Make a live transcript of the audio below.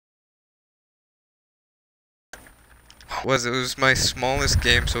Was it was my smallest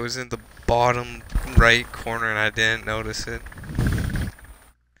game, so it was in the bottom right corner, and I didn't notice it.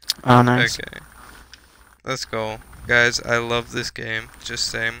 Oh, nice. Okay, let's go, guys. I love this game. Just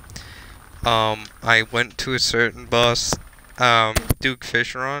saying. I went to a certain boss, Duke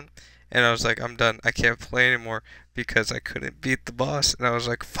Fisheron, and I was like, I'm done. I can't play anymore because I couldn't beat the boss, and I was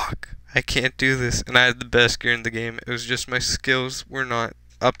like, fuck, I can't do this. And I had the best gear in the game. It was just my skills were not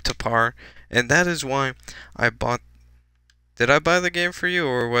up to par, and that is why I bought. Did I buy the game for you,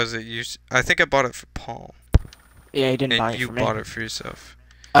 or was it you? I think I bought it for Paul, Yeah, you didn't buy and it you for me. bought it for yourself.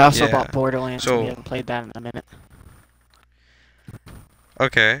 I also Yeah. bought Borderlands, and we So, haven't played that in a minute.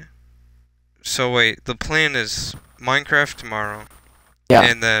 okay. So wait, the plan is Minecraft tomorrow. Yeah.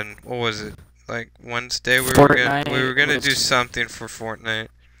 And then what was it? Like Wednesday Fortnite we were gonna do was- something for Fortnite.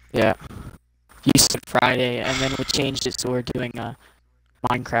 Yeah. You said Friday, and then we changed it, so we're doing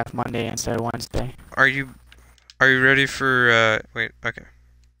Minecraft Monday instead of Wednesday. Are you ready for wait, okay.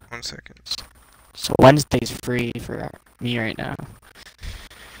 1 second. So Wednesday's free for me right now.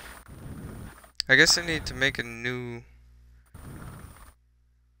 I guess I need to make a new.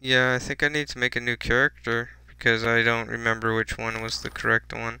 Yeah, I think I need to make a new character because I don't remember which one was the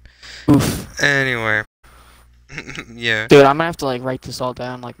correct one. Oof. Anyway. Yeah. Dude, I'm gonna have to like write this all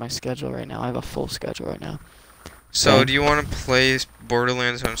down, like my schedule right now. I have a full schedule right now. So, Okay. do you want to play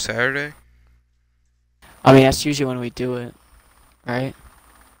Borderlands on Saturday? I mean, that's usually when we do it, right?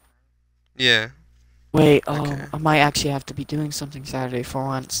 Yeah. Wait, Okay. I might actually have to be doing something Saturday for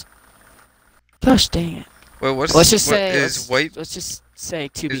once. Gosh dang it. Well, let's Let's just say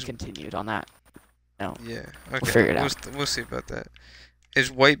to be is- continued on that. No. Yeah. Okay. figure it out. We'll see about that. Is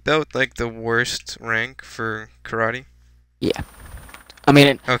white belt like the worst rank for karate? I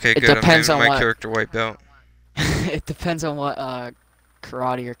mean, Okay, It good. depends I'm on naming my what- character white belt. it depends on what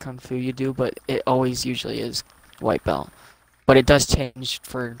karate or kung fu you do, but it always usually is white belt. But it does change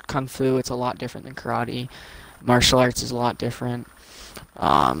for kung fu. It's a lot different than karate. Martial arts is a lot different.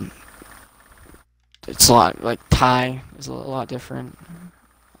 It's a lot like Thai is a lot different.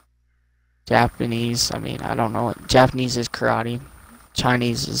 Japanese, I mean, I don't know what Japanese is karate.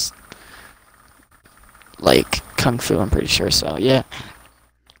 Chinese is like kung fu, I'm pretty sure. So yeah.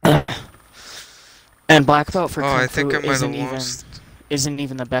 And black belt for Oh, kung I think fu I might have isn't lost.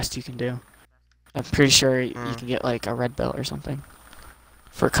 even the best you can do. I'm pretty sure you Oh. can get like a red belt or something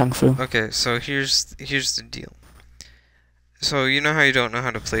for kung fu. Okay, so here's the deal. So you know how you don't know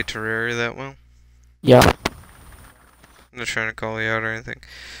how to play Terraria that well? Yeah. I'm not trying to call you out or anything.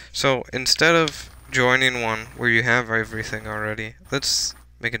 So instead of joining one where you have everything already, let's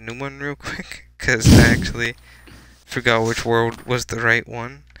make a new one real quick, because I actually forgot which world was the right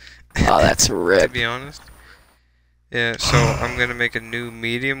one. Oh, that's To ripped. be honest. Yeah, so I'm gonna make a new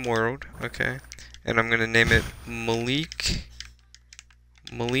medium world, okay? And I'm gonna name it Malik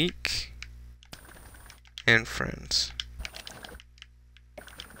and Friends.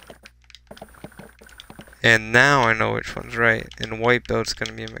 And now I know which one's right, and white belt's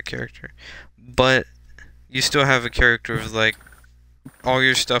gonna be my character. But you still have a character of like all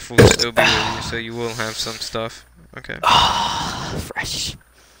your stuff will still be with you, so you will have some stuff. Okay. Fresh.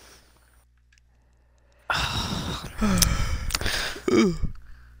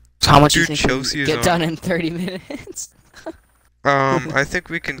 So how much do you Dude, think Chelsea we is get on. done in 30 minutes? I think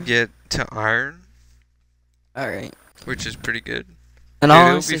we can get to iron, Alright. which is pretty good. And Dude, I'll it'll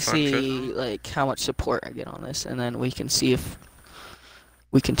be honestly fun, see like how much support I get on this, and then we can see if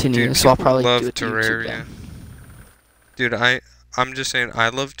we continue. Dude, So I'll people probably love do it to YouTube Terraria. then. Dude, I'm just saying I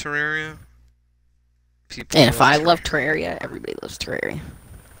love Terraria. People And if I Terraria. love Terraria, everybody loves Terraria.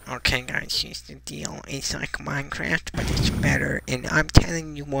 Okay, guys, here's the deal. It's like Minecraft, but it's better. And I'm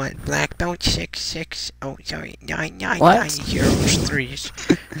telling you what, Black Belt 99903's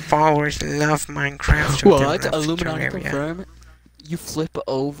followers love Minecraft. So they What? love Illuminati Terraria. confirm? You flip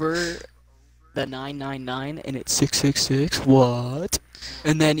over the 999 and it's 666? What?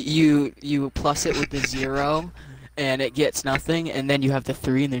 And then you plus it with the 0 and it gets nothing, and then you have the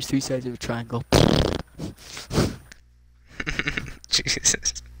 3 and there's 3 sides of a triangle.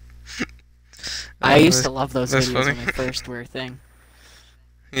 Jesus. I used to love those that's videos funny. when they first were a thing.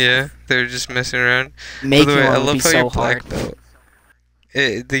 Yeah, they were just messing around. Making By the way, I one would love be how so your hard. Black Belt.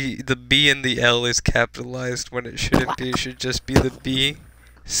 The B and the L is capitalized when it shouldn't be. It should just be the B.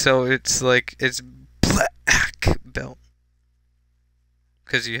 So it's like it's Black Belt.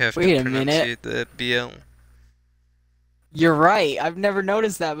 Because you have Wait to a minute. pronunciate the BL. You're right. I've never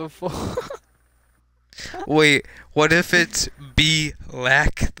noticed that before. Wait, what if it's B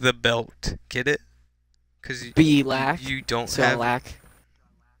lack the belt? Get it? Because lack. you don't So have lack.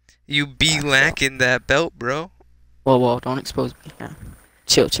 you be Lack lacking that belt, bro. Whoa, whoa, don't expose me. Yeah.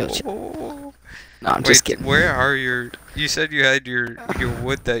 Chill, chill, Whoa, chill. whoa, whoa, whoa. No, I'm just Wait, kidding. where are your? You said you had your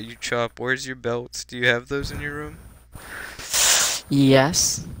wood that you chop. Where's your belts? Do you have those in your room?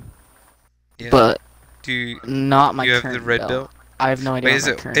 Yes, Yeah. but Do you not my you have the current red belt. belt? I have no idea Wait, what is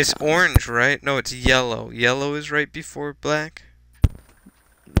my it? current It's belt is. orange, right? No, it's yellow. Yellow is right before black.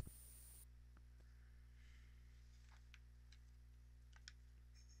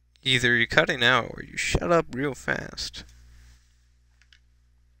 Either you're cutting out or you shut up real fast.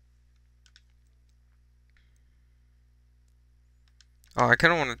 Oh, I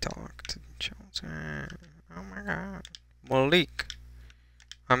kind of want to talk to Chelsea. Oh my God, Malik,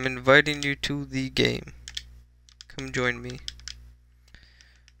 I'm inviting you to the game. Come join me.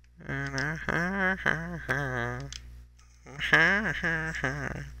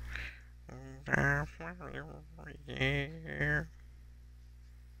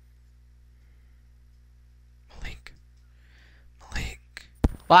 Malik, Malik,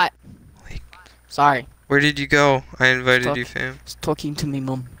 What? Malik. Sorry. Where did you go? I It's invited you, talk. fam. It's talking to me,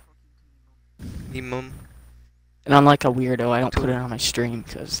 mum. Mum. And I'm like a weirdo. I don't put it To on my stream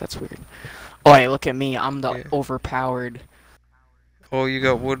because that's weird. Oh, hey, look at me. I'm the yeah. overpowered. Oh, you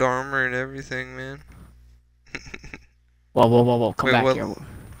got wood armor and everything, man. Whoa, whoa, whoa, whoa. Come Wait, back what? here. Whoa,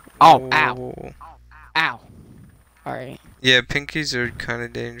 Oh, whoa, ow. whoa, whoa. Ow. Alright. Yeah, pinkies are kind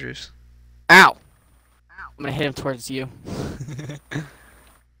of dangerous. Ow. I'm gonna hit him towards you.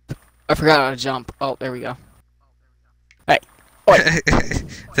 I forgot how to jump. Oh, there we go. Hey. Oi.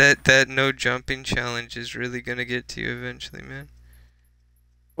 That no jumping challenge is really gonna get to you eventually, man.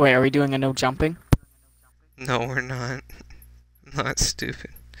 Wait, are we doing a no jumping? No, we're not. I'm not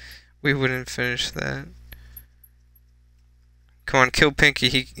stupid. We wouldn't finish that. Come on, kill Pinky.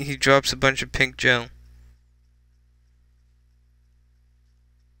 He drops a bunch of pink gel.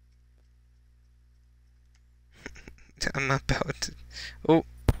 I'm about to. Oh,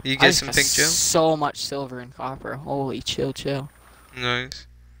 you I get just some got pink gel? so much silver and copper. Holy chill, chill. Nice.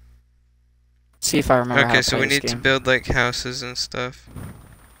 See if I remember how Okay, to so play we this need to game. build like houses and stuff.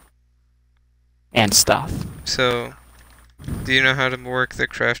 And stuff. So, do you know how to work the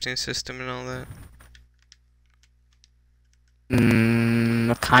crafting system and all that?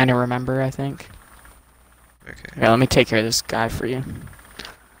 I kind of remember, I think. Okay. Yeah, let me take care of this guy for you.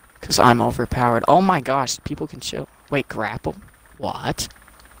 Because I'm overpowered. Oh my gosh, people can chill. Wait, grapple? What?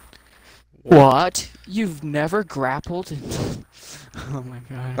 What? You've never grappled? Oh my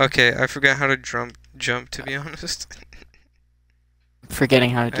god. Okay, I forgot how to jump to be honest.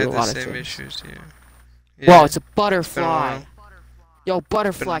 Forgetting how to I do a had the lot of same things. issues, yeah. Whoa, Yeah, it's a it's been a butterfly. while. Yo,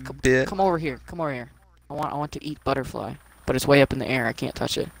 butterfly, Been a bit. come over here. Come over here. I want to eat butterfly, but it's way up in the air. I can't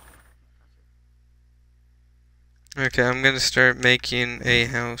touch it. Okay, I'm gonna start making a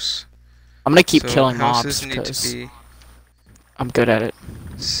house. I'm gonna keep So killing houses mobs need to because be I'm good at it.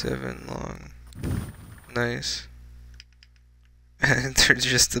 7 long. Nice. And they're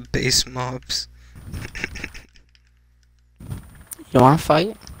just the base mobs. You wanna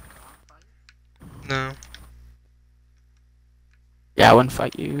fight? No. Yeah, I wouldn't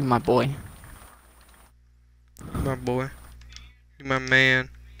fight you, my boy. My boy. You my man.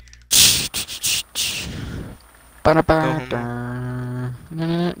 No homo.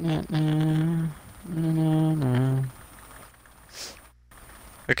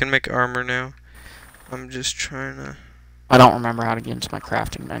 I can make armor now. I'm just trying to... I don't remember how to get into my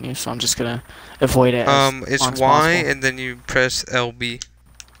crafting menu, so I'm just gonna avoid it as It's long as Y possible. and then you press LB.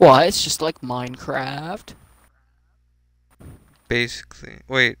 Well, it's just like Minecraft. Basically.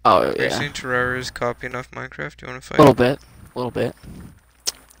 Wait, Oh, are you yeah. saying Terraria is copying off Minecraft? Do you want to A fight? little bit. A little bit.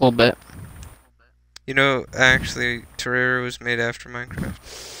 A little bit. You know, actually, Terraria was made after Minecraft.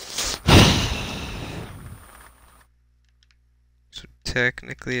 So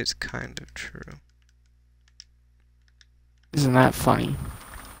technically, it's kind of true. Isn't that funny?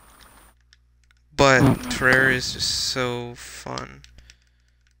 But Oh, Terraria is just so fun.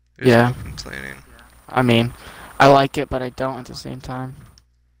 There's Yeah. no complaining. I mean, I like it, but I don't at the same time.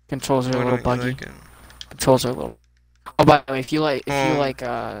 Controls are a Why little don't you buggy. like it? Controls are a little. Oh, by the way, if you like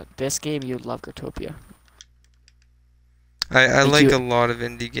Um, this game, you'd love Growtopia. I Like like you, a lot of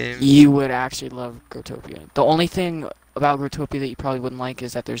indie games. you would actually love Growtopia. The only thing about Growtopia that you probably wouldn't like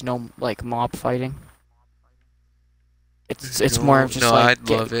is that there's no like mob fighting. It's more of just No, like I'd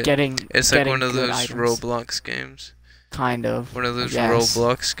love it. getting It's like getting one of good those items. Roblox games. Kind of. One of I those guess.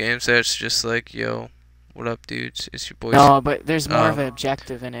 Roblox games that's just like, yo, what up, dudes? It's your boy. No, but there's more of an Um,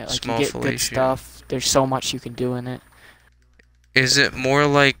 objective in it. Like you Small get good Fellatio. stuff. There's so much you can do in it. Is it more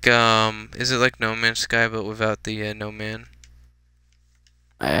like is it like No Man's Sky but without the No Man?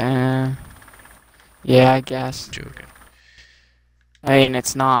 Uh, Yeah, I guess. Joking. I mean,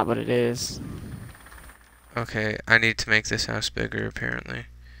 it's not, but it is. Okay, I need to make this house bigger apparently,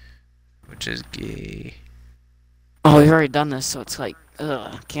 which is gay. Oh, we've already done this, so it's like,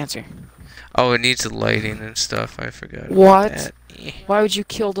 ugh, cancer. Oh, it needs lighting and stuff. I forgot about What? that. Eh. Why would you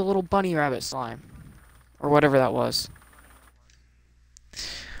kill the little bunny rabbit slime? Or whatever that was.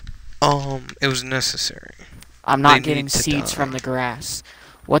 It was necessary. I'm They not getting need to seeds from die. the grass.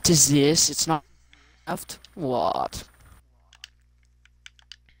 What is this? It's not left? What?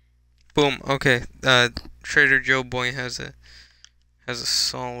 Boom. Okay. Trader Joe boy has a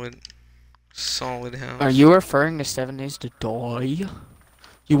solid Are house. you referring to 7 days to die?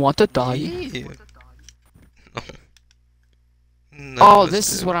 You want to die? Yeah. No. None of Oh, us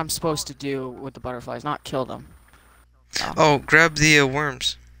this is do. what I'm supposed to do with the butterflies, not kill them. Oh, Oh, grab the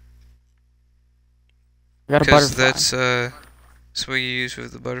worms. I got a Cause butterfly. that's what you use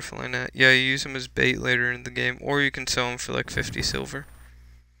with the butterfly net. Yeah, you use them as bait later in the game, or you can sell them for like 50 silver.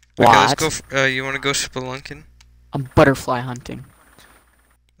 Okay, let's go. What? You want to go spelunking? I'm butterfly hunting.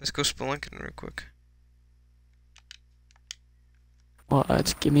 Let's go spelunking real quick.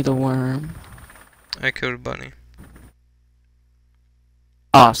 What? Give me the worm. I killed a bunny.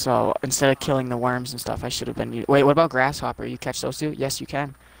 Oh, so instead of killing the worms and stuff, I should have been. Wait, what about grasshopper? You catch those too? Yes, you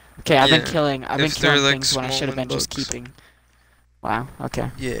can. Okay, I've been Yeah, killing. I've been if they're killing like things when I should have swollen been just bugs. keeping. Wow. Okay.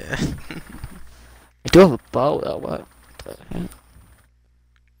 Yeah. I do have a bow though. What? The heck?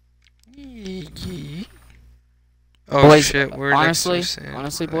 Oh Boys, shit, we're next to a honestly, sand.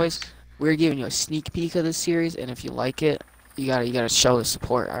 honestly, boys, Nice. we're giving you a sneak peek of this series, and if you like it, you gotta show the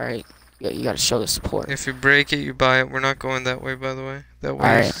support. All right. You gotta show the support. If you break it, you buy it. We're not going that way, by the way. That way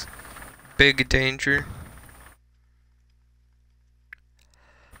Alright. is big danger.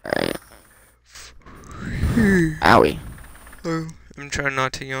 Alright. Owie. Oh, I'm trying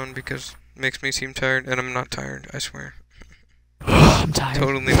not to yawn because it makes me seem tired, and I'm not tired, I swear. I'm tired.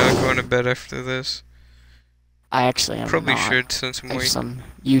 Totally not going to bed after this. I actually am Probably not. should since I'm I have waiting. some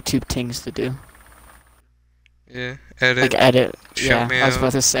YouTube things to do. Yeah, edit. Like edit. Shout me I was out.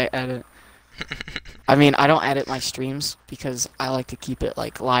 about to say edit. I mean, I don't edit my streams because I like to keep it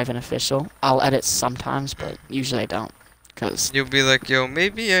like live and official. I'll edit sometimes, but usually I don't. Cause You'll be like, yo,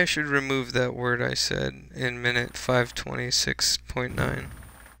 maybe I should remove that word I said in minute 526.9.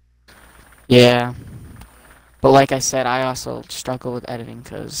 yeah. But like I said, I also struggle with editing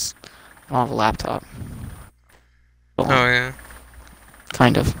because I don't have a laptop. Oh yeah.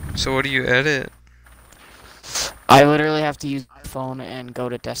 Kind of. So what do you edit? I literally have to use my phone and go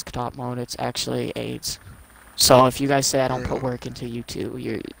to desktop mode. It's actually AIDS. So if you guys say I don't put work into YouTube,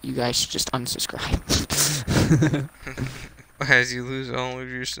 you guys should just unsubscribe. As you lose all of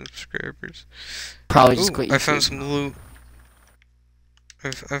your subscribers. Probably just Ooh, quit YouTube. I found some loot.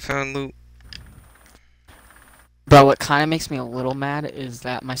 I found loot. But what kind of makes me a little mad is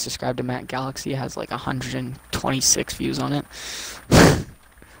that my subscribe to Matt Galaxy has like 126 views on it.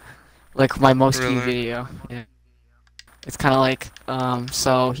 Like my most viewed Really? video. Yeah. It's kind of like,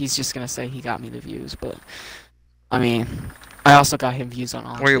 so he's just gonna say he got me the views, but I mean, I also got him views on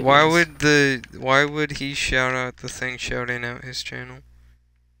all his Wait, videos. why would he shout out the thing shouting out his channel?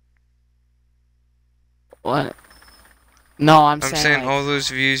 What? No, I'm I'm saying saying like, all those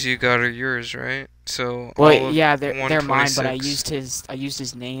views you got are yours, right? So all well, of yeah, they're mine, but I 126 used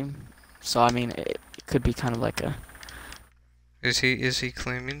his name, so I mean, it could be kind of like a. Is he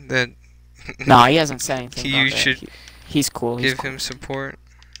claiming that No, he hasn't said anything you about that. should He's cool. He's give cool. him support?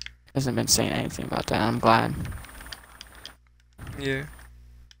 Hasn't been saying anything about that. I'm glad. Yeah.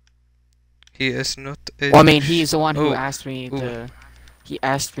 He is not a Well, I mean, he's the one who Oh, asked me ooh. to. He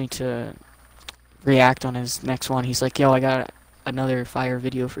asked me to react on his next one. He's like, "Yo, I got another fire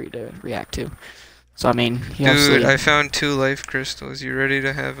video for you to react to." So I mean, he Dude, obviously. I found 2 life crystals. You ready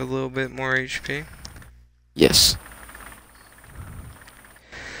to have a little bit more HP? Yes.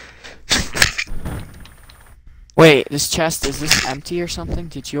 Wait, this chest, is this empty or something?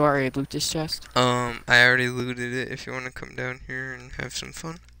 Did you already loot this chest? I already looted it if you want to come down here and have some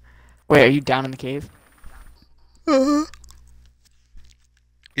fun. Wait, are you down in the cave? You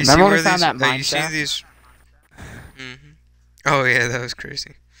Remember see when we where found these, that mine you see shaft? these? Oh yeah, that was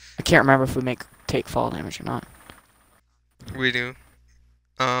crazy. I can't remember if we take fall damage or not. We do.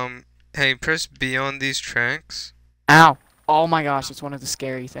 Hey, press B on these tracks. Ow! Oh my gosh, it's one of the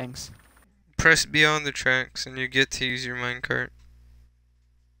scary things. Press B on the tracks and you get to use your minecart.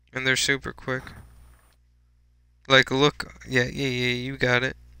 And they're super quick. Like, look. Yeah, you got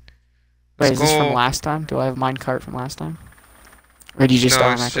it. Wait, Let's is this from go. last time? Do I have minecart from last time? Or do you just No,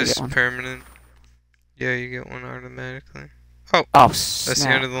 it's automatically just get one? permanent. Yeah, you get one automatically. Oh, Oh, that's the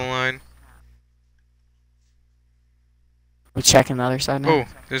end snap. of the line. We checking the other side now? Oh,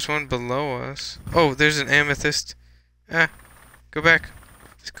 there's one below us. Oh, there's an amethyst. Ah, go back.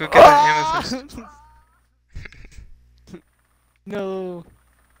 Let's go get that amethyst. No.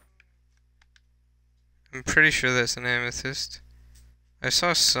 I'm pretty sure that's an amethyst. I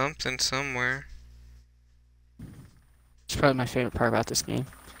saw something somewhere. It's probably my favorite part about this game.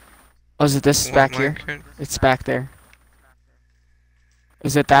 Oh, is it this What, back here? Minecraft? It's back there.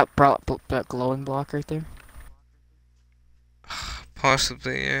 Is it that that glowing block right there?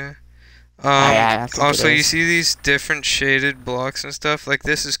 Possibly, yeah. I think Also, it you is. see these different shaded blocks and stuff? Like,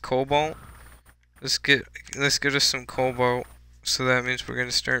 this is cobalt. Let's get us some cobalt. So that means we're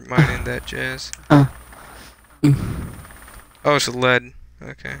gonna start mining that jazz. Mm. Oh, it's lead.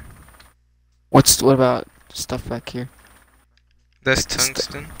 Okay. What about stuff back here? That's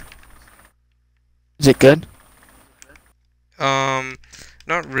tungsten. Is it good?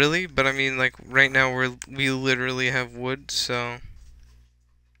 Not really, but I mean, like, right now we literally have wood, so...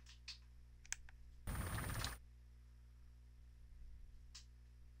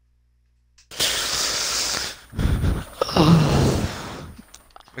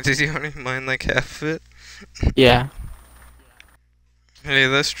 Did you only mine like half of it? Yeah. Hey,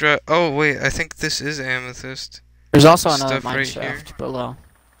 let's try. Oh wait, I think this is amethyst. There's also another Stuff mine right shaft here. below.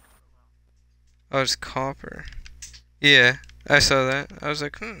 Oh, it's copper. Yeah, I saw that. I was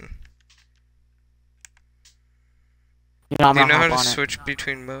like, You know, I'm Do you gonna know how hop to on it. switch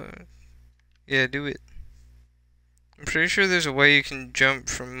between mode? Yeah, do it. I'm pretty sure there's a way you can jump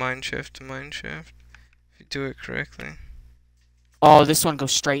from mine shaft to mine shaft if you do it correctly. Oh, this one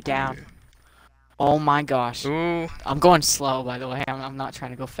goes straight down. Oh my gosh. Ooh. I'm going slow, by the way. I'm not trying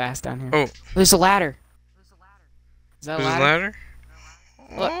to go fast down here. Oh. There's a ladder. Is that There's a a ladder? ladder?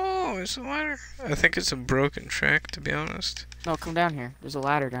 Look. Oh, it's a ladder. I think it's a broken track, to be honest. No, come down here. There's a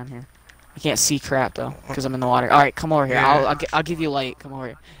ladder down here. I can't see crap though, because I'm in the water. All right, come over here. Yeah. I'll give you light. Come over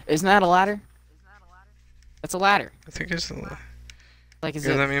here. Isn't that a ladder? That's a ladder. I think it's a ladder. Like,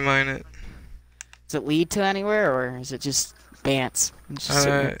 Here, let me mine it. does it lead to anywhere, or is it just Bants?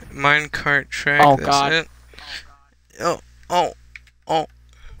 Minecart track. Oh that's God. It. Oh.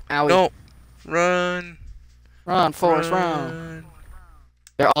 Owie. No. Run. Run, Forrest, run.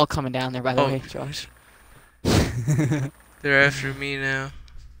 They're all coming down there, by the way, Josh. They're after me now.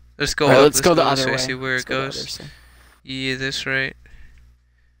 Let's go Right, up. let's go the other so I way. see where Let's it go the goes. other side. Yeah, that's right.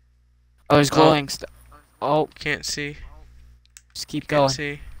 Oh, there's glowing stuff. Oh, Can't see. just keep Can't going.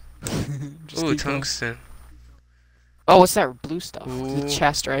 see. Just Ooh, keep going. tungsten. Oh, what's that blue stuff? Ooh. The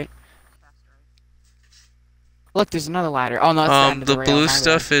chest, right? Look, there's another ladder. Oh no, that's the end of the rail. blue My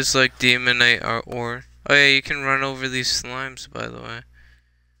stuff is like demonite ore. Oh yeah, you can run over these slimes, by the way.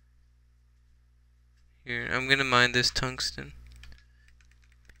 Here, I'm gonna mine this tungsten.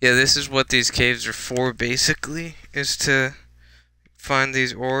 Yeah, this is what these caves are for, basically, is to find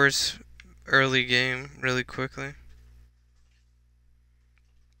these ores early game really quickly.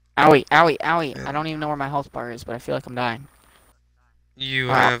 Owie, owie, owie. Yeah. I don't even know where my health bar is, but I feel like I'm dying. You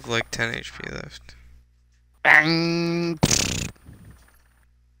Wow. have like 10 HP left. Bang!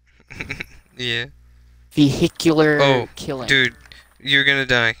 Yeah. Vehicular killing. Dude, you're gonna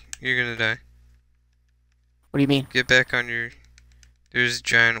die. You're gonna die. What do you mean? Get back on your... There's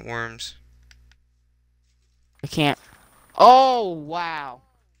giant worms. I can't. Oh, wow.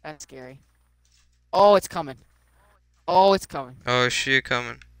 That's scary. Oh, it's coming. Oh, it's coming. Oh, she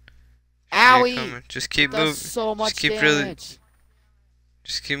coming. Owie! Coming. Just keep It does moving. so much keep damage.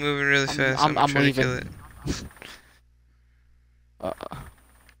 Just keep moving really fast. I'm gonna try leaving. to kill it.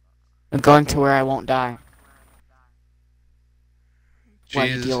 I'm going to where I won't die. While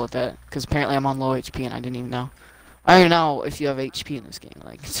you Jesus. deal with that. Because apparently I'm on low HP and I didn't even know. I don't even know if you have HP in this game.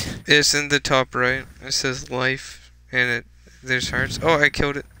 Like, It's in the top right. It says life, and there's hearts. Oh, I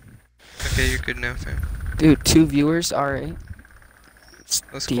killed it. Okay, you're good now, fam. dude, 2 viewers, alright.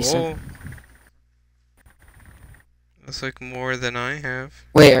 Let's Decent. go. That's like more than I have.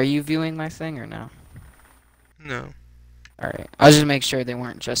 Wait, are you viewing my thing or no? No. Alright. I was just making sure they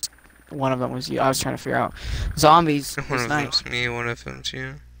weren't just one of them was you. I was trying to figure out. Zombies. One It's of nice. them's me, one of them's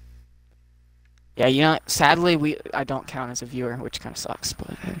you. Yeah, you know, sadly, I don't count as a viewer, which kind of sucks, but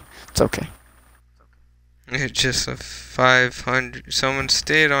hey, it's okay. It's just a 500. Someone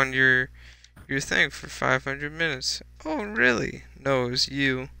stayed on your thing for 500 minutes. Oh, really? No, it was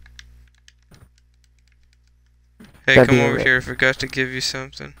you. Hey, That'd come be over alright. here. I forgot to give you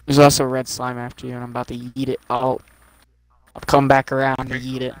something. There's also red slime after you, and I'm about to yeet it. I'll come back around to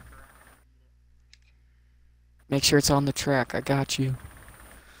yeet it. Make sure it's on the track. I got you.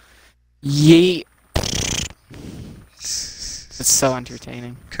 Yeet. It's so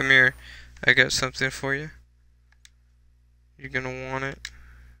entertaining. Come here. I got something for you. You're gonna want it.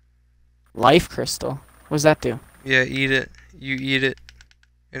 Life crystal. What does that do? Yeah, eat it. You eat it,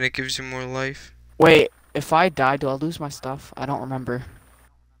 and it gives you more life. Wait, if I die, do I lose my stuff? I don't remember.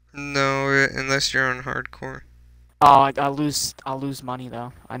 No, unless you're on hardcore. Oh, I'll lose money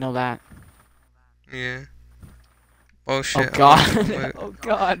though. I know that. Yeah. Oh Oh shit, god. wait. Oh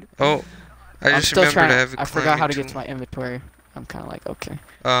god. Oh, I I'm just still remembered trying I to. have a I forgot how climbing to get tool. to my inventory. I'm kind of like, okay.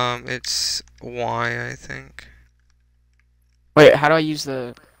 It's Y, I think. Wait, how do I use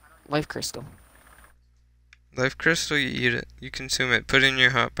the life crystal? Life crystal, you eat it. You consume it. Put it in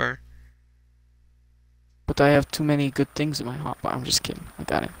your hotbar. But I have too many good things in my hotbar. I'm just kidding. I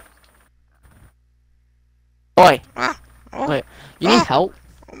got it. Oi! Ah! Oh! Wait, you need Oh! help?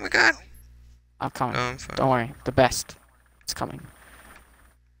 Oh my god! I'm coming. No, I'm fine. Don't worry. The best. It's coming.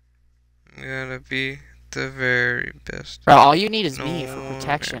 I'm gonna be the very best. Bro, all you need is No me for one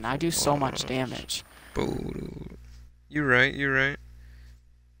protection. I ever do so much was. damage. You're right, you're right.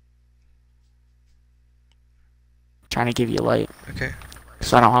 Trying to give you light. Okay.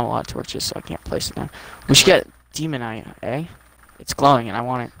 So I don't have a lot of torches, so I can't place it down. We should get demon eye, eh? It's glowing and I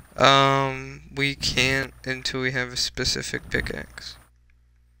want it. We can't until we have a specific pickaxe.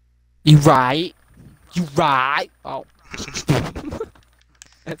 You right? You right? Oh.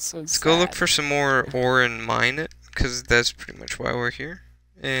 That's so Let's sad. go look for some more ore and mine it, because that's pretty much why we're here.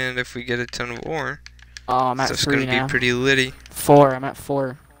 And if we get a ton of ore, Oh, I'm at stuff's 3 gonna now. be pretty litty. 4. I'm at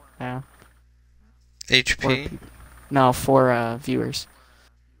 4 now. 4 HP. people. No, 4 viewers.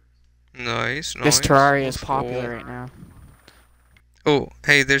 Nice, This nice. Terraria is Let's popular go. right now. Oh,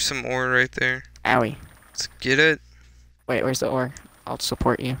 hey, there's some ore right there. Owie. Let's get it. Wait, where's the ore? I'll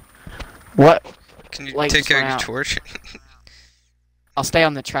support you. What? Can you Light take just out went your out. torch? I'll stay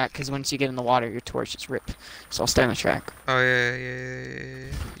on the track, because once you get in the water, your torch is ripped. So I'll stay on the track. Oh, yeah.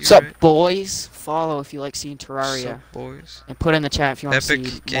 What's up, boys? Follow if you like seeing Terraria. Sup, boys? And put in the chat if you want to Epic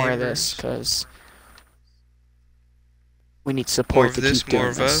see more of this, gamers. because we need More support of to this, keep doing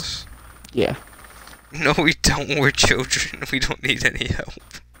more of this. us? Yeah. No, we don't. We're children. We don't need any help.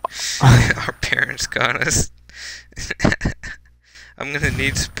 Our parents got us. I'm gonna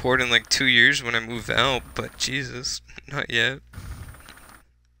need support in like 2 years when I move out, but Jesus, not yet.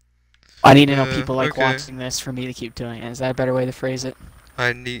 I need to know people like okay. watching this for me to keep doing it. Is that a better way to phrase it?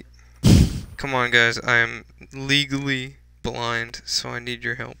 I need. Come on, guys. I am legally blind, so I need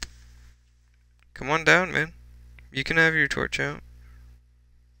your help. Come on down, man. You can have your torch out.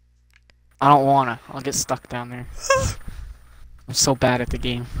 I don't wanna. I'll get stuck down there. I'm so bad at the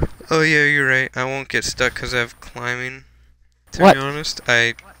game. Oh yeah, you're right. I won't get stuck because I have climbing. To What? be honest,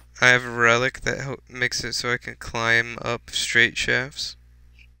 I have a relic that makes it so I can climb up straight shafts,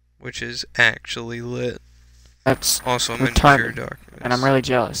 which is actually lit. That's Also, I'm in retarded, pure darkness. and I'm really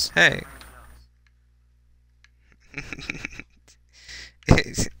jealous. Hey.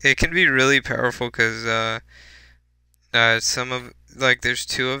 It can be really powerful because some of there's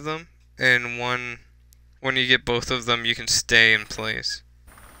 2 of them, and when you get both of them, you can stay in place.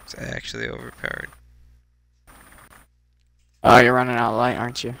 It's actually overpowered. Oh, you're running out of light,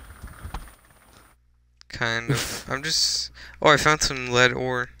 aren't you? Kind of. Oh, I found some lead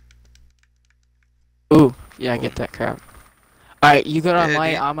ore. Ooh, yeah, I get that crap. Alright, you go on Yeah,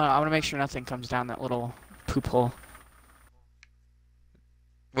 light. dude. I'm gonna make sure nothing comes down that little poop hole.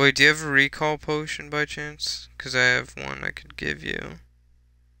 Wait, do you have a recall potion by chance? Because I have one I could give you.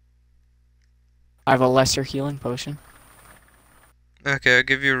 I have a lesser healing potion. Okay, I'll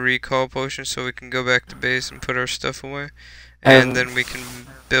give you a recall potion so we can go back to base and put our stuff away. And then we can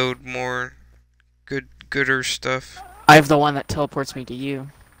build more gooder stuff. I have the one that teleports me to you.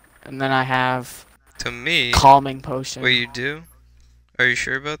 And then I have To me? calming potion. Wait, you do? Are you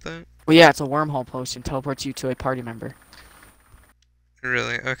sure about that? Well, yeah, it's a wormhole potion. Teleports you to a party member.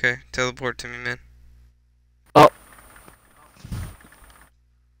 Really? Okay, teleport to me, man. Oh.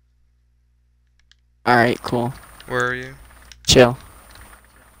 Alright, cool. Where are you? Chill.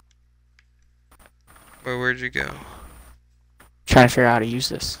 Where'd you go? Trying to figure out how to use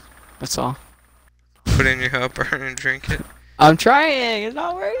this. That's all. Put in your helper and drink it. I'm trying! It's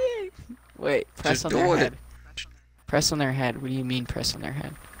not working! Wait, press Just on do their it. head. Press on their head. What do you mean press on their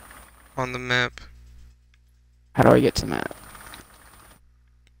head? On the map. How do I get to that?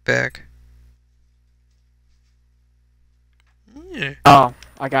 Back. Yeah. Oh,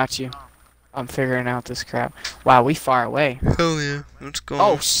 I got you. I'm figuring out this crap. Wow, we far away. Hell yeah. Let's go.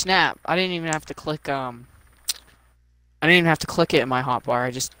 Oh, snap. I didn't even have to click, I didn't even have to click it in my hotbar.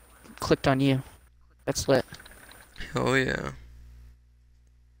 I just clicked on you. That's lit. Hell yeah.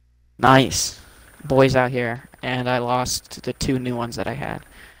 Nice. Boys out here. And I lost the 2 new ones that I had.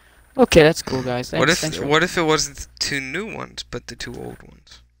 Okay, that's cool, guys. What Thanks. if Thanks for. what if it wasn't the two new ones, but the two old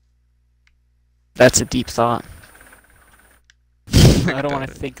ones? That's a deep thought. Think I don't want about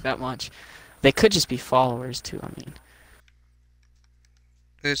to it. think that much. They could just be followers too. I mean,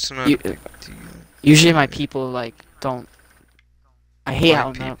 It's not you, a big deal. usually my Anyway, people like don't. I hate my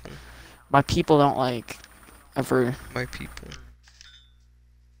how no, people, my people don't like ever. my people.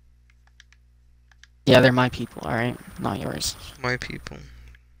 Yeah, they're my people. All right, not yours. My people.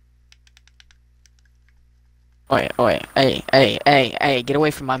 Oh wait, hey, get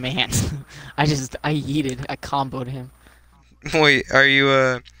away from my man. I yeeted, I comboed him. Wait, do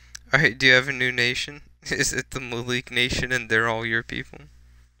you have a new nation? Is it the Malik Nation and they're all your people?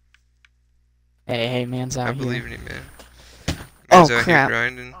 Hey, man's I out here. believe in you, man. Oh Man's out here crap.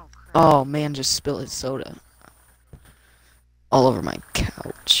 grinding. Oh man, just spilled his soda all over my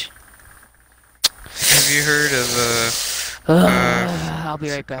couch. Have you heard of, I'll be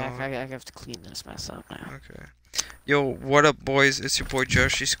what's right it back. called? I have to clean this mess up now. Okay. Yo, what up, boys? It's your boy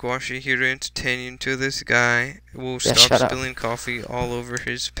Joshy Squashy here to entertain you until this guy will Yeah, stop shut up. spilling coffee all over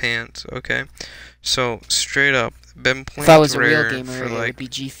his pants, okay? So, straight up, been If I playing was a real Terraria gamer, for it would like... be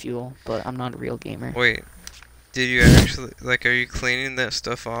G Fuel, but I'm not a real gamer. Wait, did you actually... Like, are you cleaning that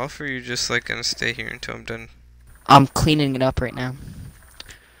stuff off, or are you just, like, gonna stay here until I'm done? I'm cleaning it up right now.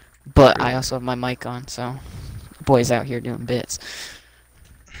 But I Really? also have my mic on, so boy's out here doing bits.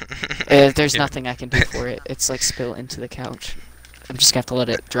 There's Yeah. nothing I can do for it. It's like spill into the couch. I'm just gonna have to let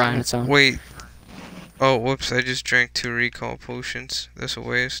it dry on its own. Wait. Oh, whoops, I just drank 2 recall potions. That's a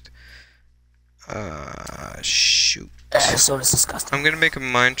waste. Shoot. So it's disgusting. I'm gonna make a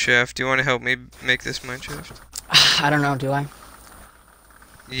mine shaft. Do you want to help me make this mine shaft? I don't know, do I?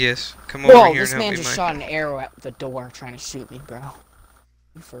 Yes. Come over Whoa, here and this help man me just mine shot an shaft. arrow at the door trying to shoot me, bro.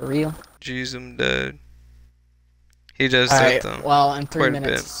 You for real? Jeez, I'm dead. He does that Alright, though. well, in 3 Quite a bit.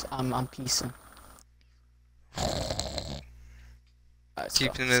 minutes, I'm piecing. Let's go.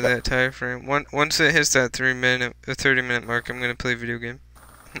 Keeping to that time frame. Once it hits that 30-minute mark, I'm gonna play video game.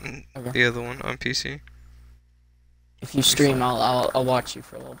 Okay. The other one on PC. If you stream, I'll watch you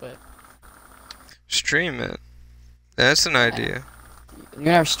for a little bit. Stream it. That's an idea. You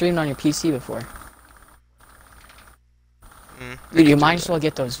never streamed on your PC before. I Dude, you could do might as that. well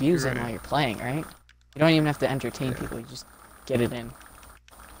get those views You're in right. while you're playing, right? You don't even have to entertain Yeah. people, you just get it in.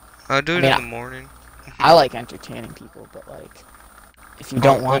 I'll do it mean, in the morning. I like entertaining people, but like, if you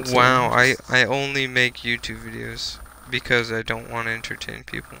don't want to. Wow, just- I only make YouTube videos because I don't want to entertain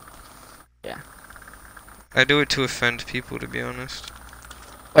people. Yeah. I do it to offend people, to be honest.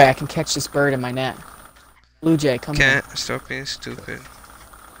 Wait, I can catch this bird in my net. Blue Jay, come here. Can't stop being stupid.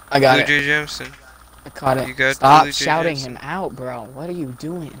 I got Blue it. Jay Jamson. I caught it. You got Stop Blue Jay shouting Jensen. him out, bro. What are you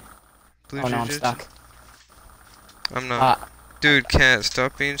doing? Blue Oh Jay no, I'm Jensen. stuck. I'm not. Dude, can't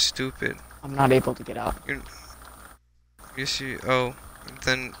stop being stupid. I'm not able to get out. Yes, you. Oh,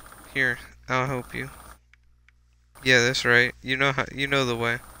 then here, I'll help you. Yeah, that's right. You know how. You know the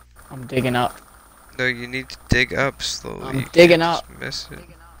way. I'm digging up. No, you need to dig up slowly. I'm You digging can't up. just miss it.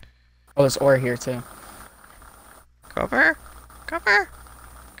 Oh, there's ore here too. Cover, cover,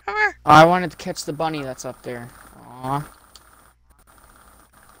 cover. Oh, I wanted to catch the bunny that's up there. Aw.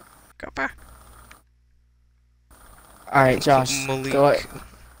 Cover. Alright, Josh. Malik. Go.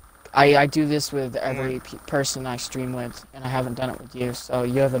 I do this with every person I stream with, and I haven't done it with you. So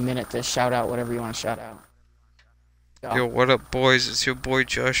you have a minute to shout out whatever you want to shout out. Go. Yo, what up, boys? It's your boy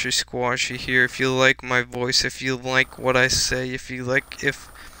Joshy Squashy here. If you like my voice, if you like what I say, if you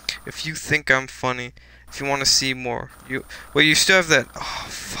you think I'm funny, if you want to see more, you still have that. Oh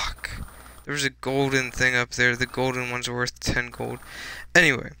fuck! There's a golden thing up there. The golden one's worth 10 gold.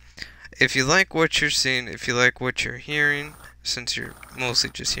 Anyway, if you like what you're seeing, if you like what you're hearing, since you're mostly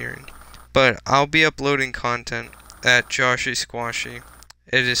just hearing, but I'll be uploading content at Joshy Squashy.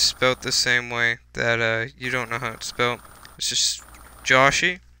 It is spelt the same way that you don't know how it's spelled. It's just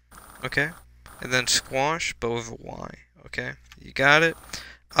Joshy, okay? And then squash, but with a Y, okay? You got it?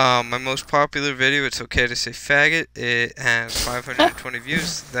 My most popular video, it's okay to say faggot. It has 520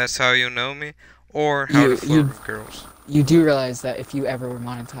 views. That's how you'll know me. Or how to flirt with girls. You do realize that if you ever were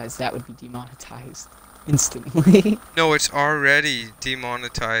monetized, that would be demonetized instantly. No, it's already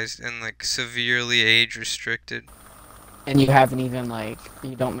demonetized and like severely age restricted. And you haven't even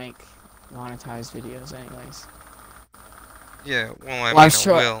you don't make monetized videos anyways. Yeah, well, I Well, I'm mean,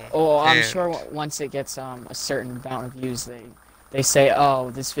 sure. I will. Oh, I'm and- sure once it gets a certain amount of views, they say,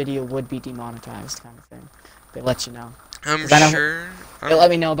 oh, this video would be demonetized, kind of thing. They let you know. I'm 'Cause I don't- sure. They let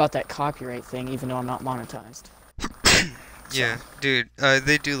me know about that copyright thing, even though I'm not monetized. Yeah, dude,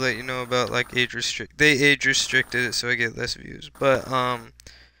 they do let you know about like age restrict. They age restricted it so I get less views. But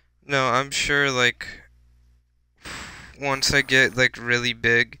No, I'm sure like once I get like really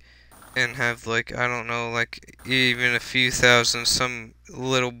big and have like I don't know like even a few thousand, some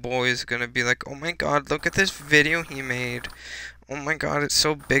little boy is gonna be like, oh my god, look at this video he made. Oh my god, it's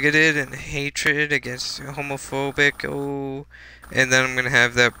so bigoted and hatred against homophobic. Oh, and then I'm gonna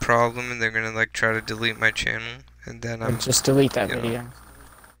have that problem, and they're gonna like try to delete my channel, and then Or I'm, just delete that you know, video.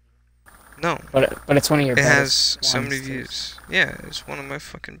 no. But it's one of your It best has so many ones too. views. Yeah, it's one of my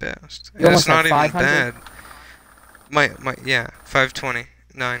fucking best. You And it's almost have not even 500. bad. Yeah,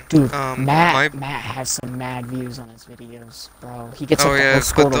 529. Dude, My Matt has some mad views on his videos, bro. He gets oh like the whole yeah,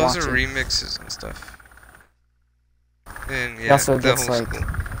 school but to those are watch it. remixes and stuff. And He yeah, also the gets whole like school.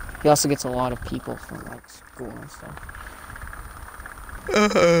 he also gets a lot of people from like school and stuff.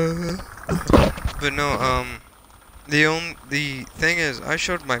 But no, the thing is, I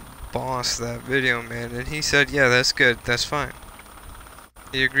showed my boss that video, man, and he said, yeah, that's good, that's fine.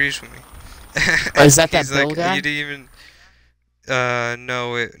 He agrees with me. Oh, is that He's Bill like, guy? you didn't even,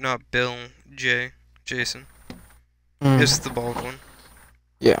 no, not Bill, Jason. It's Mm. the bald one.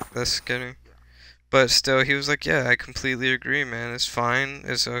 Yeah. That's skinny. But still, he was like, yeah, I completely agree, man. It's fine.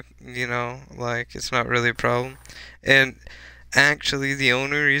 It's a, like, it's not really a problem. And actually, the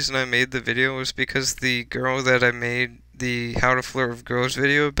only reason I made the video was because the girl that I made the How to Flirt with Girls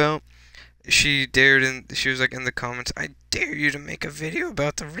video about, she was like in the comments, I dare you to make a video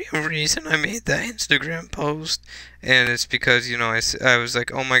about the real reason I made that Instagram post. And it's because, I was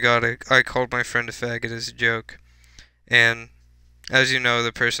like, oh my god, I called my friend a faggot as a joke. And as you know,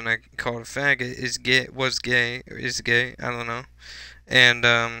 the person I called a faggot is gay, is gay, I don't know. And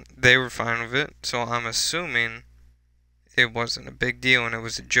they were fine with it, so I'm assuming it wasn't a big deal and it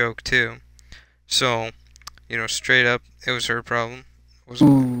was a joke too. So, straight up, it was her problem. It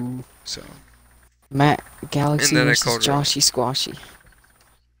wasn't mine. Ooh. So, Matt and Galaxy then I versus called her out. Joshy Squashy.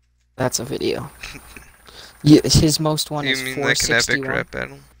 That's a video. Yeah, his most one You is mean like an epic 461. rap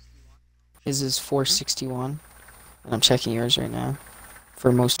battle? His is 461. And I'm checking yours right now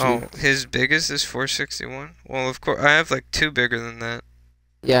for most views. Oh, his biggest is 461? Well, of course, I have like two bigger than that.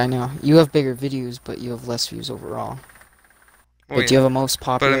 Yeah, I know. You have bigger videos, but you have less views overall. Well, Wait, do you yeah. have a most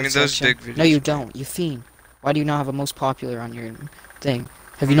But I popular mean, those section? big No, you videos, man. don't. You fiend. Why do you not have a most popular on your thing?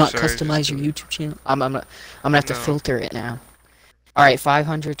 Have you I'm not sorry, just customized do your it. YouTube channel? I'm gonna have to No. filter it now. All right,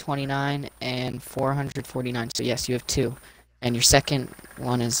 529 and 449. So yes, you have two, and your second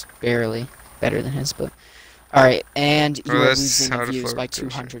one is barely better than his. But all right, and you Well, are that's losing in how to views flirt by with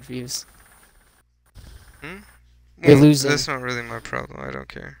girls, right? 200 views. Hmm? You're Well, losing, that's not really my problem. I don't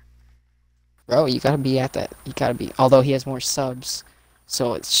care. bro. You gotta be at that. You gotta be. Although he has more subs,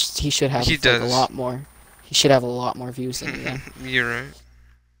 so he should He have like a does. lot more. He should have a lot more views than you then. You're right.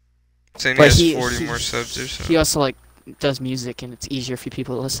 Saying he But has he 40 he more subs or so. he also like does music, and it's easier for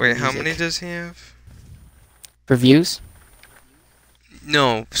people to listen to Wait, how many music. does he have? For views?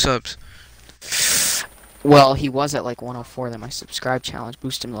 No, subs. Well, he was at like 104. Then my subscribe challenge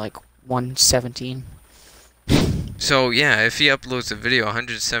boosted him to like 117. So, yeah, if he uploads a video,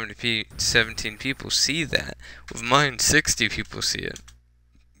 17 people see that. With mine, 60 people see it.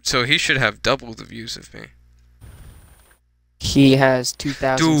 So he should have double the views of me. He has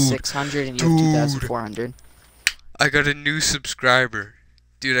Dude, 2,600 and you have dude, 2,400. I got a new subscriber.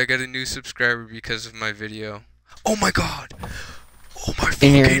 Dude, I got a new subscriber because of my video. Oh my god! Oh my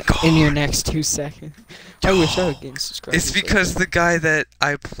fucking god! In your next 2 seconds. I wish I Yo, would gain subscribers. it's because the guy that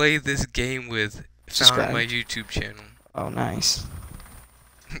I play this game with found my Subscribe. YouTube channel. Oh, nice.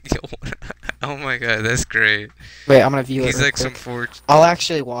 Yo, oh my god, that's great. Wait, I'm gonna view it He's real like some quick. forge. I'll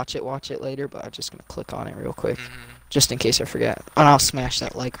actually watch it later, but I'm just gonna click on it real quick, just in case I forget. And I'll smash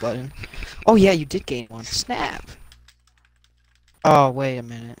that like button. Oh yeah, you did gain one. Snap. Oh wait a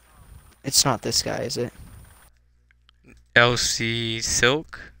minute. It's not this guy, is it? LC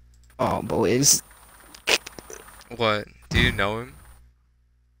Silk? Oh boys. What? Do you know him?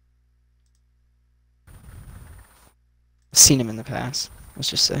 I've seen him in the past. Let's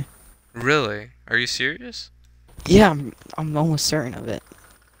just say. Really? Are you serious? Yeah, I'm almost certain of it.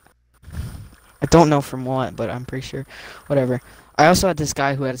 I don't know from what, but I'm pretty sure. Whatever. I also had this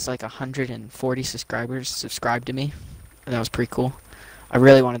guy who has like 140 subscribers subscribe to me, and that was pretty cool. I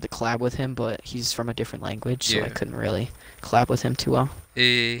really wanted to collab with him, but he's from a different language, so I Yeah. couldn't really collab with him too well.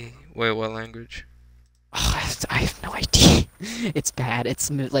 Wait, what language? Oh, I have no idea. It's bad. It's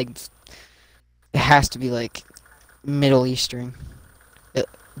like it has to be like Middle Eastern,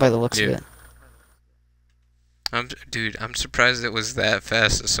 by the looks of Yeah. it. Dude, I'm surprised it was that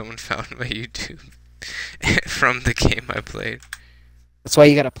fast that someone found my YouTube from the game I played. That's why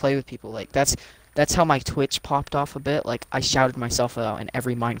you gotta play with people. Like that's how my Twitch popped off a bit. Like I shouted myself out in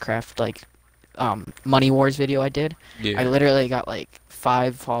every Minecraft like Money Wars video I did. I Yeah. literally got like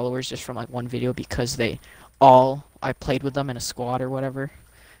 5 followers just from like one video because they all I played with them in a squad or whatever.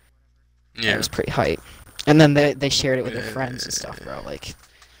 And it Yeah. was pretty hype. And then they shared it with their friends and stuff, bro. Like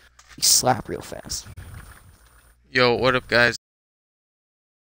you slap real fast. Yo, what up, guys?